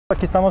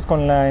Aquí estamos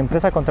con la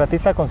empresa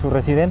contratista, con sus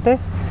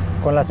residentes,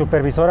 con la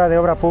supervisora de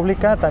obra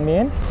pública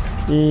también,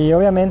 y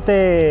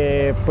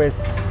obviamente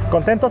pues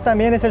contentos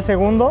también. Es el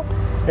segundo,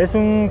 es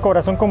un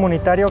corazón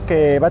comunitario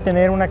que va a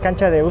tener una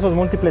cancha de usos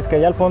múltiples, que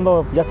allá al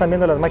fondo ya están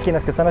viendo las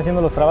máquinas que están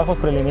haciendo los trabajos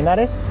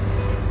preliminares.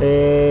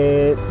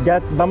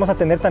 Ya vamos a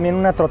tener también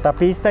una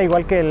trotapista,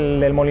 igual que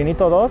el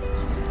Molinito 2,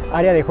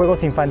 área de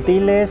juegos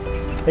infantiles,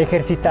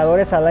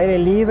 ejercitadores al aire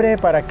libre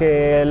para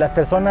que las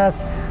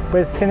personas,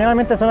 pues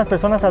generalmente son las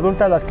personas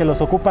adultas las que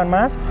los ocupan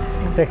más,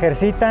 se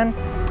ejercitan,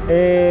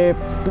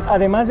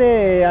 además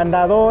de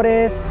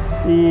andadores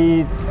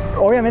y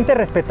obviamente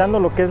respetando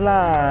lo que es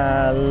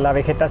la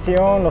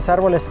vegetación, los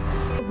árboles.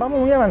 Vamos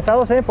muy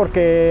avanzados,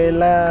 porque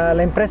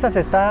la empresa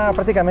se está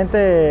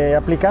prácticamente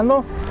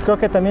aplicando. Creo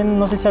que también,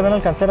 no sé si van a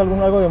alcanzar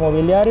algo de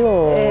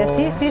mobiliario.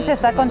 Sí, se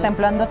está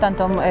contemplando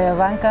tanto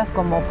bancas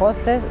como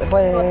postes,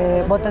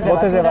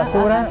 botes de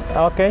basura.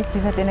 Ok. Sí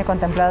se tiene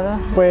contemplado.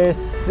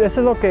 Pues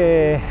eso es lo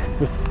que,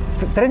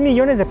 3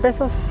 millones de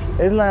pesos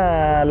es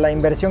la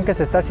inversión que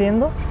se está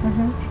haciendo.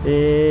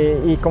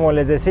 Y como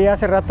les decía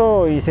hace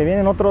rato, y se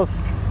vienen otros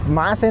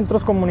más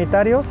centros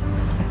comunitarios.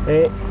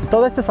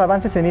 Todos estos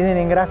avances se miden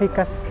en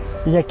gráficas,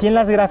 y aquí en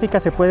las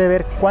gráficas se puede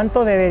ver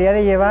cuánto debería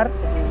de llevar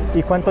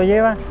y cuánto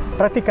lleva.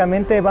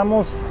 Prácticamente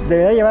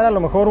debería llevar a lo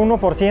mejor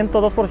 1%,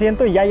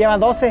 2%, y ya lleva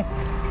 12%.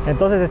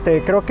 Entonces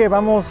creo que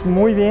vamos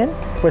muy bien.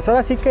 Pues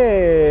ahora sí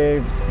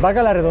que,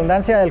 valga la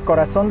redundancia, el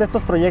corazón de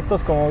estos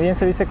proyectos, como bien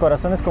se dice,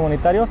 Corazones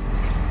Comunitarios,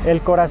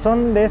 el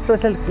corazón de esto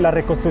es la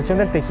reconstrucción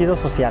del tejido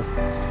social.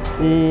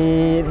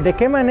 ¿Y de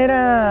qué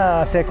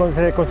manera se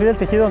reconstruye el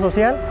tejido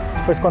social?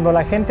 Pues cuando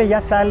la gente ya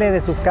sale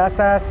de sus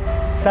casas,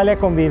 sale a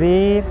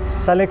convivir,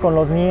 sale con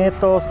los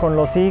nietos, con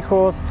los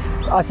hijos,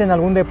 hacen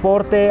algún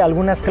deporte,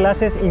 algunas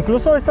clases.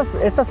 Incluso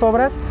estas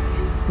obras,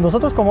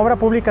 nosotros como obra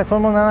pública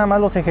somos nada más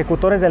los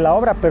ejecutores de la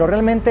obra, pero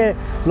realmente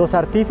los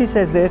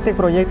artífices de este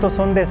proyecto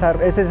son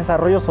este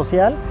desarrollo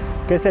social,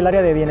 que es el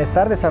área de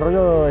bienestar,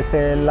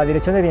 la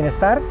dirección de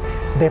bienestar.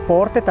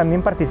 Deporte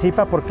también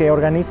participa porque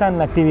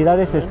organizan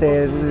actividades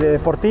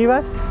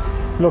deportivas.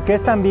 Lo que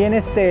es también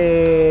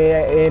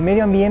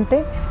medio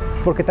ambiente,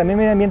 porque también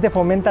medio ambiente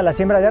fomenta la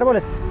siembra de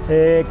árboles.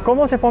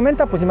 ¿Cómo se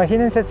fomenta? Pues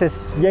imagínense,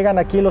 llegan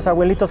aquí los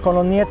abuelitos con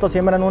los nietos,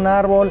 siembran un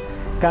árbol,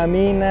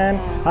 caminan,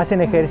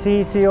 hacen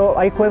ejercicio,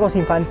 hay juegos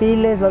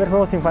infantiles, va a haber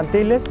juegos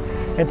infantiles.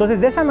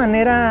 Entonces de esa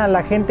manera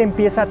la gente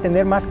empieza a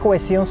tener más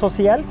cohesión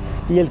social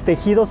y el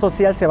tejido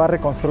social se va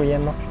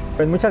reconstruyendo.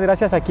 Pues muchas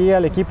gracias aquí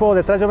al equipo.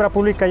 Detrás de obra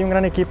pública hay un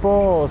gran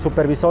equipo,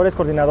 supervisores,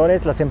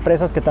 coordinadores, las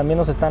empresas que también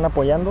nos están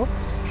apoyando,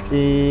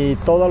 y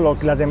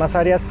todas las demás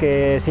áreas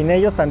que sin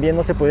ellos también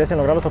no se pudiesen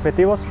lograr los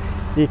objetivos.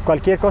 Y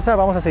cualquier cosa,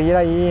 vamos a seguir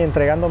ahí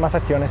entregando más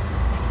acciones.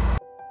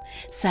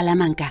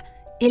 Salamanca,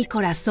 el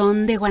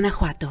corazón de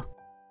Guanajuato.